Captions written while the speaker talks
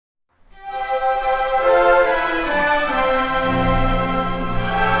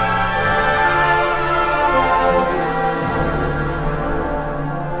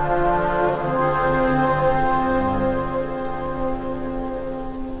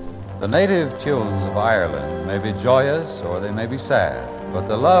The native tunes of Ireland may be joyous or they may be sad, but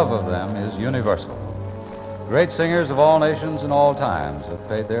the love of them is universal. Great singers of all nations and all times have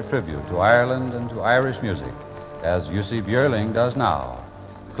paid their tribute to Ireland and to Irish music, as Jussi Bjorling does now,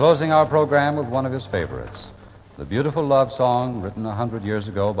 closing our program with one of his favorites, the beautiful love song written 100 years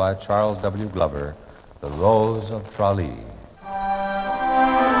ago by Charles W. Glover, The Rose of Tralee.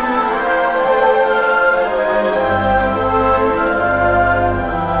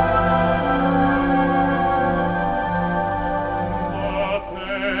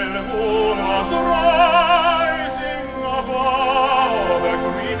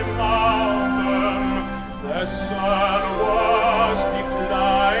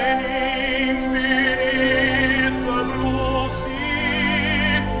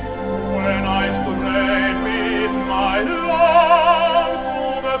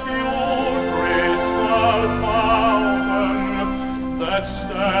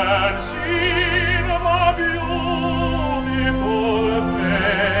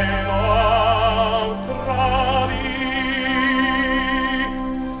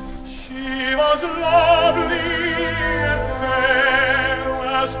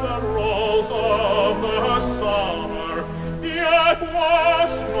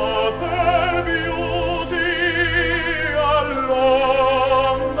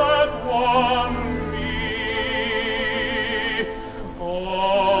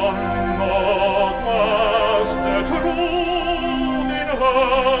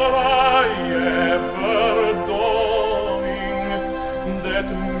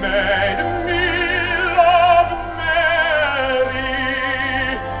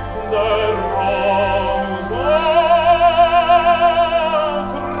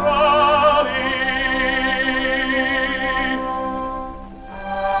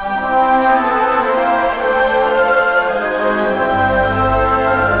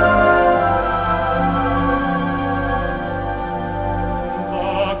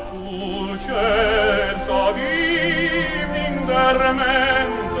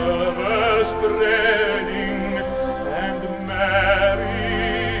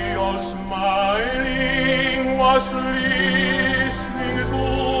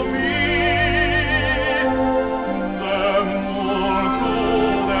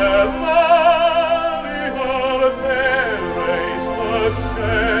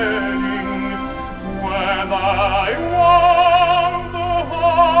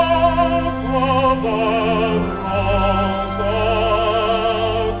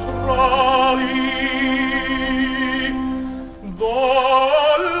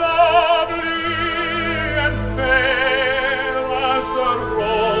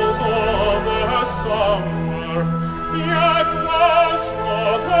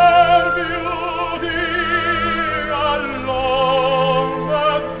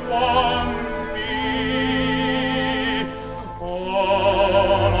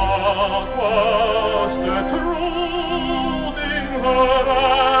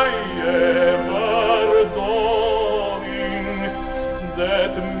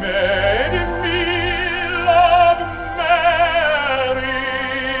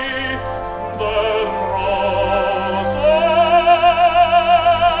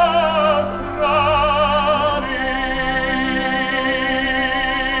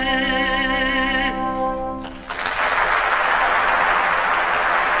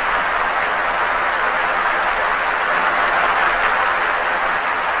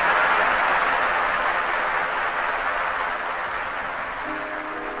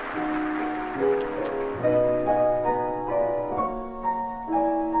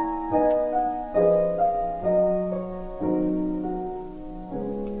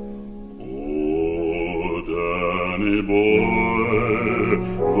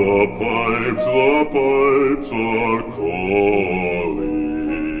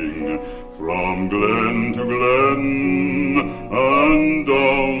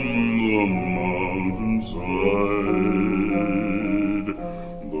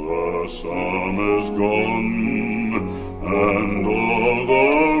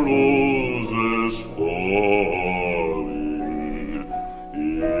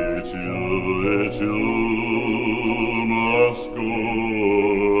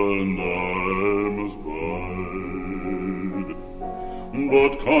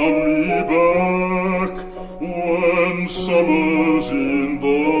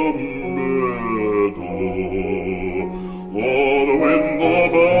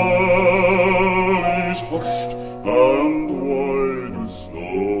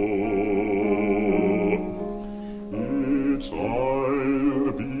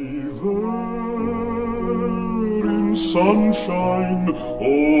 Sun sunshine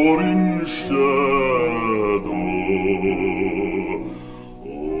or in shadow.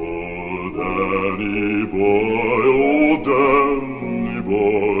 Oh, Danny boy, oh, Danny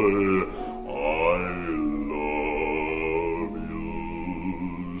boy, I love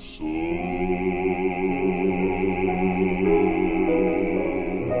you so.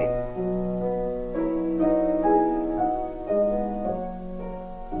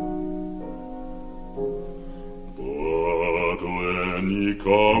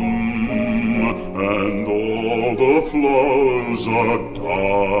 Come, and all the flowers are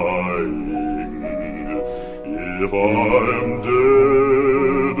dying. If I am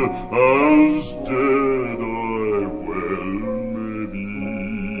dead, as dead I well may be,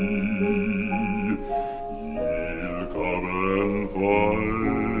 ye'll come and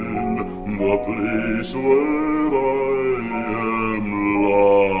find the place where I am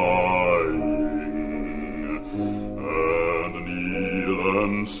lying,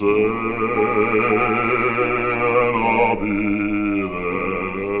 and say, and I'll be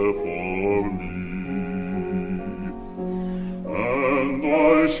there for me, and I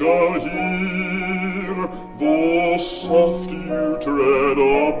shall hear the soft you tread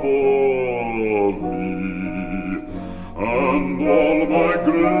above me, and all my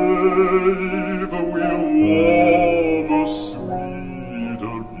grave will warm a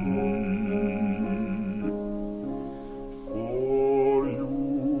sweeter be.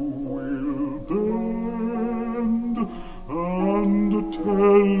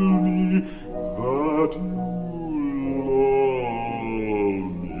 Tell me that you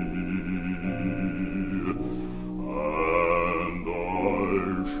love me, and I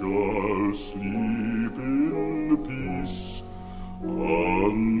shall sleep in peace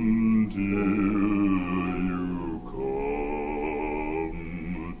until you come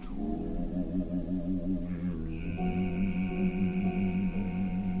to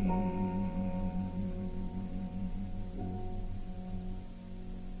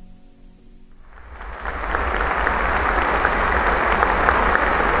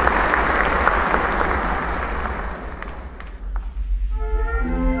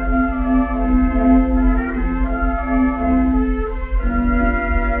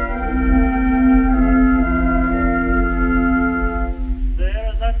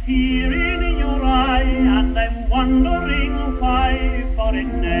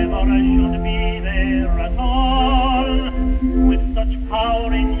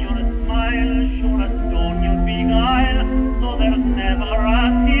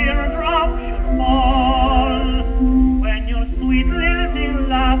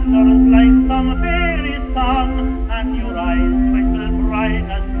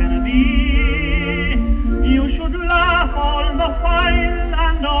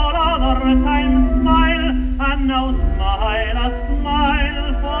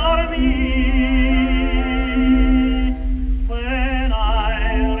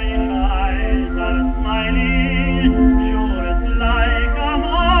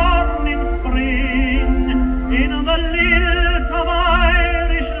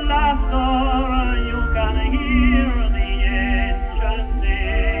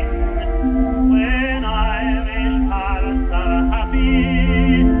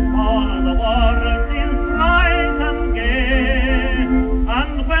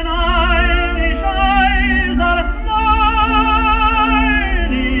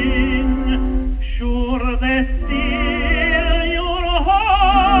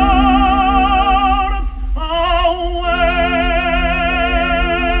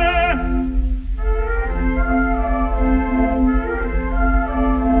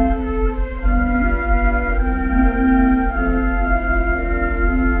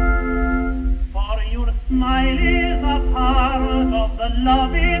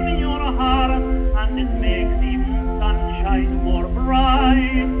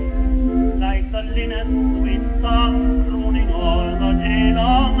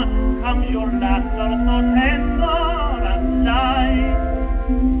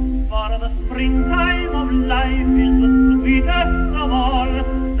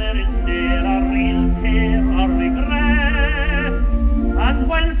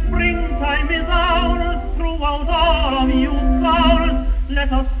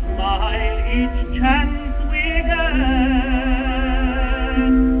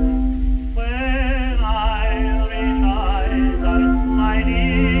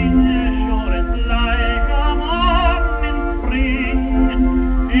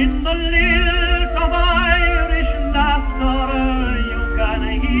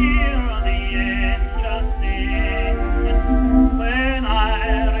When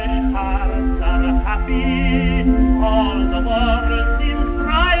Irish hearts are happy